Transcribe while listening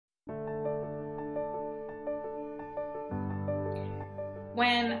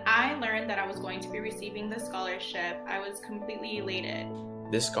When I learned that I was going to be receiving the scholarship, I was completely elated.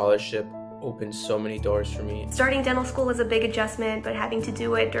 This scholarship opened so many doors for me. Starting dental school is a big adjustment, but having to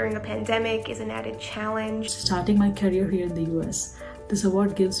do it during a pandemic is an added challenge. Starting my career here in the US, this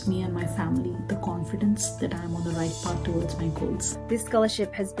award gives me and my family the confidence that I'm on the right path towards my goals. This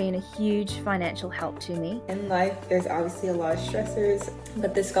scholarship has been a huge financial help to me. In life, there's obviously a lot of stressors,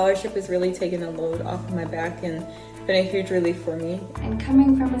 but this scholarship has really taken a load off of my back and been a huge relief for me. And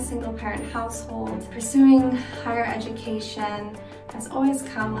coming from a single parent household, pursuing higher education has always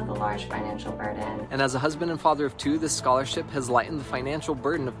come with a large financial burden. And as a husband and father of two, this scholarship has lightened the financial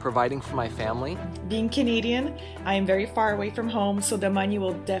burden of providing for my family. Being Canadian, I am very far away from home, so the money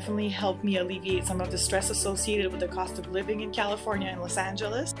will definitely help me alleviate some of the stress associated with the cost of living in California and Los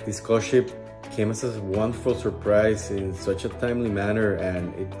Angeles. The scholarship came as a wonderful surprise in such a timely manner,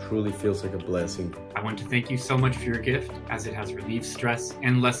 and it truly feels like a blessing. I want to thank you so much for your gift, as it has relieved stress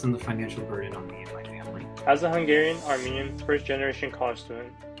and lessened the financial burden on me and my family. As a Hungarian, Armenian, first-generation college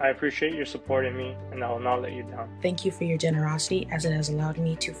student, I appreciate your support in me, and I will not let you down. Thank you for your generosity, as it has allowed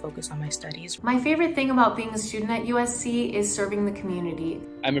me to focus on my studies. My favorite thing about being a student at USC is serving the community.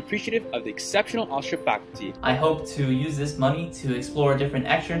 I'm appreciative of the exceptional Austria faculty. I hope to use this money to explore different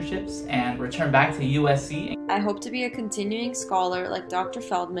externships and return back to USC. I hope to be a continuing scholar like Dr.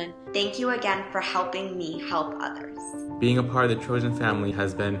 Feldman. Thank you again for helping me help others. Being a part of the Trojan family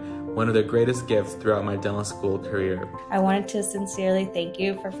has been one of the greatest gifts throughout my dental school career. I wanted to sincerely thank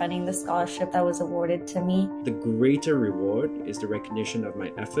you for funding the scholarship that was awarded to me. The greater reward is the recognition of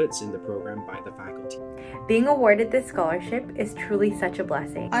my efforts in the program by the faculty. Being awarded this scholarship is truly such a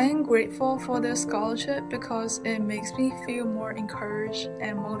blessing. I am grateful for this scholarship because it makes me feel more encouraged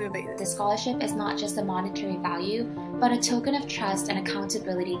and motivated. The scholarship is not just a monetary value, but a token of trust and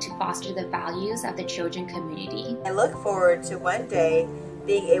accountability to foster the values of the Trojan community. I look forward to one day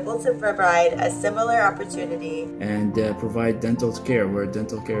being able to provide a similar opportunity and provide dental care where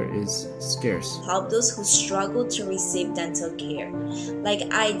dental care is scarce. Help those who struggle to receive dental care,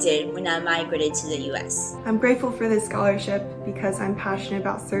 like I did when I migrated to the US. I'm grateful for this scholarship because I'm passionate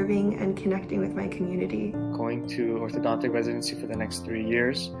about serving and connecting with my community. Going to orthodontic residency for the next 3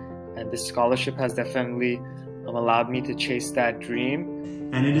 years, and this scholarship has definitely allowed me to chase that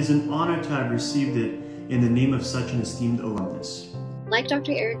dream. And it is an honor to have received it in the name of such an esteemed alumnus. Like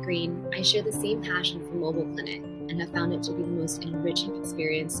Dr. Eric Green, I share the same passion for mobile clinic and have found it to be the most enriching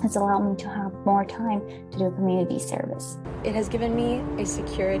experience. It's allowed me to have more time to do community service. It has given me a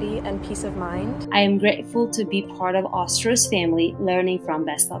security and peace of mind. I am grateful to be part of Austria's family, learning from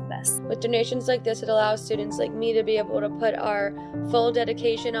best of best. With donations like this, it allows students like me to be able to put our full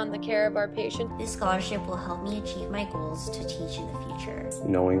dedication on the care of our patients. This scholarship will help me achieve my goals to teach in the future.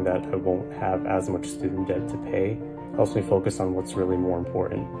 Knowing that I won't have as much student debt to pay helps me focus on what's really more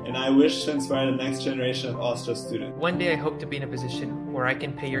important. And I wish to inspire the next generation of Austria students. One day I hope to be in a position where I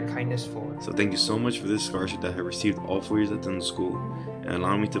can pay your kindness forward. So thank you so much for this scholarship that I have received all 4 years at dental school and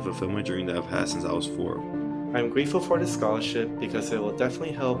allowing me to fulfill my dream that I've had since I was 4. I'm grateful for this scholarship because it will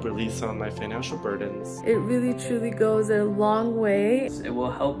definitely help relieve some of my financial burdens. It really truly goes a long way. It will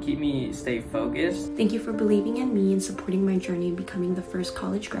help keep me stay focused. Thank you for believing in me and supporting my journey in becoming the first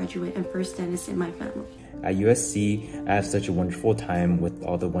college graduate and first dentist in my family. At USC, I have such a wonderful time with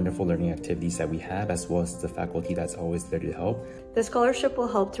all the wonderful learning activities that we have, as well as the faculty that's always there to help. The scholarship will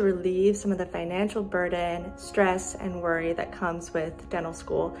help to relieve some of the financial burden, stress, and worry that comes with dental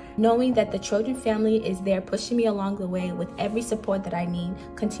school. Knowing that the Trojan family is there pushing me along the way with every support that I need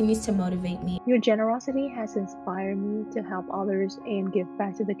continues to motivate me. Your generosity has inspired me to help others and give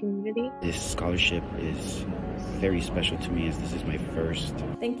back to the community. This scholarship is very special to me as this is my first.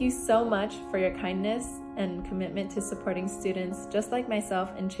 Thank you so much for your kindness and commitment to supporting students just like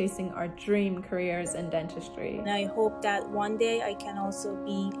myself in chasing our dream careers in dentistry. And I hope that one day I can also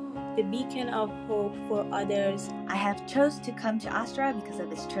be the beacon of hope for others. I have chose to come to Austria because of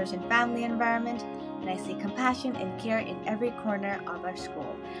this Trojan family environment, and I see compassion and care in every corner of our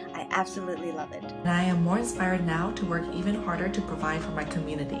school. I absolutely love it. And I am more inspired now to work even harder to provide for my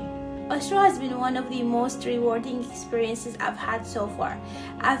community. Austria has been one of the most rewarding experiences I've had so far.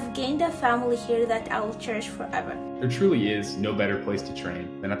 I've gained a family here that I will cherish forever. There truly is no better place to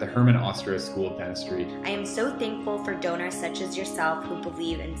train than at the Herman Austria School of Dentistry. I am so thankful for donors such as yourself who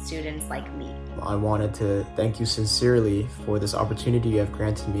believe in students like me. I wanted to thank you sincerely for this opportunity you have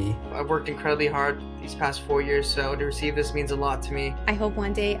granted me. I've worked incredibly hard these past 4 years, so to receive this means a lot to me. I hope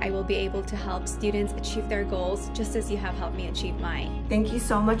one day I will be able to help students achieve their goals just as you have helped me achieve mine. Thank you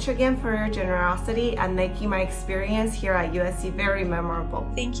so much again for your generosity and making my experience here at USC very memorable.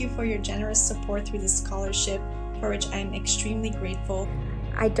 Thank you for your generous support through this scholarship. for which I am extremely grateful.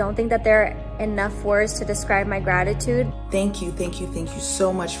 I don't think that there are enough words to describe my gratitude. Thank you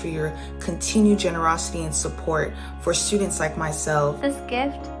so much for your continued generosity and support for students like myself. This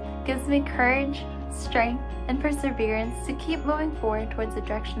gift gives me courage, strength, and perseverance to keep moving forward towards the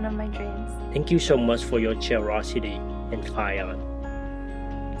direction of my dreams. Thank you so much for your generosity and fight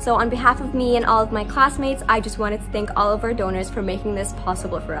on. So on behalf of me and all of my classmates, I just wanted to thank all of our donors for making this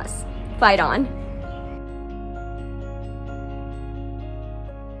possible for us. Fight on.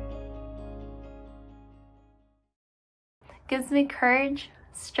 Gives me courage,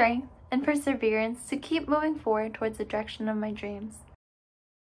 strength, and perseverance to keep moving forward towards the direction of my dreams.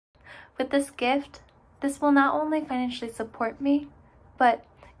 With this gift, this will not only financially support me, but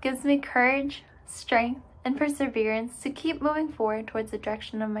gives me courage, strength, and perseverance to keep moving forward towards the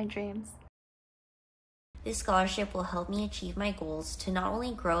direction of my dreams. This scholarship will help me achieve my goals to not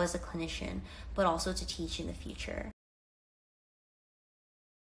only grow as a clinician, but also to teach in the future.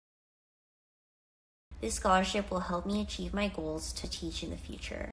 This scholarship will help me achieve my goals to teach in the future.